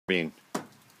Bean.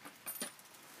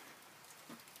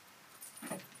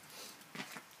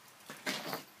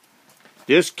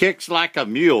 This kicks like a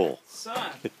mule. Son.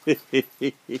 On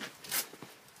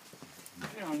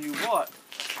you what?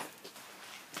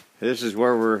 This is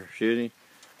where we're shooting.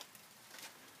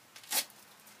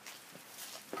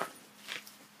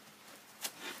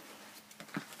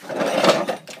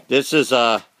 This is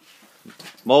a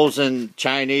Mosin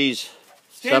Chinese.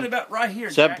 Stand about right here.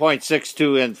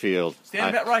 7.62 infield.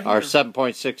 Stand about right here. Or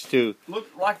 7.62. Look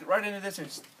like right into this.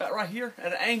 It's about right here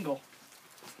at an angle.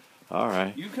 All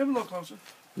right. You can come a little closer.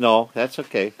 No, that's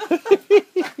okay.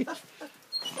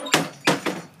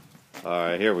 All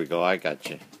right, here we go. I got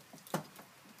you.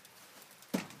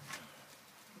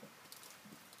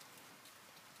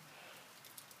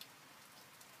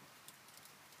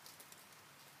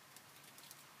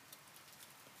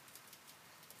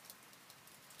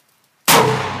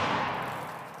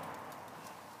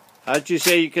 How'd you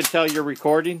say you could tell you're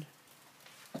recording?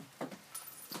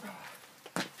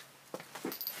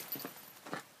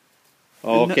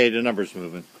 Oh, okay, the number's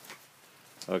moving.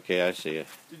 Okay, I see it.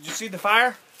 Did you see the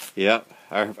fire? Yep,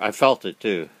 I felt it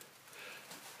too.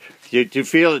 Did you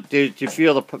feel it? Did you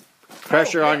feel the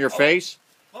pressure on your face?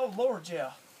 Oh Lord,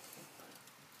 yeah.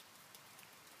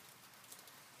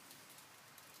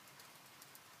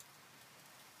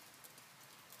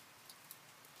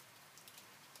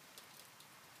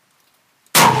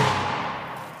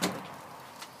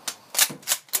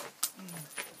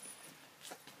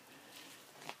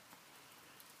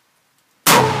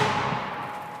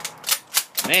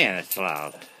 Man, it's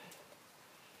loud.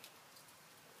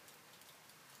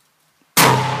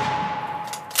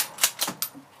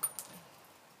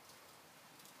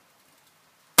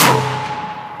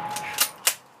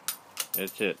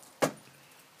 That's it. All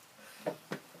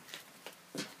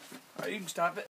right, you can stop it.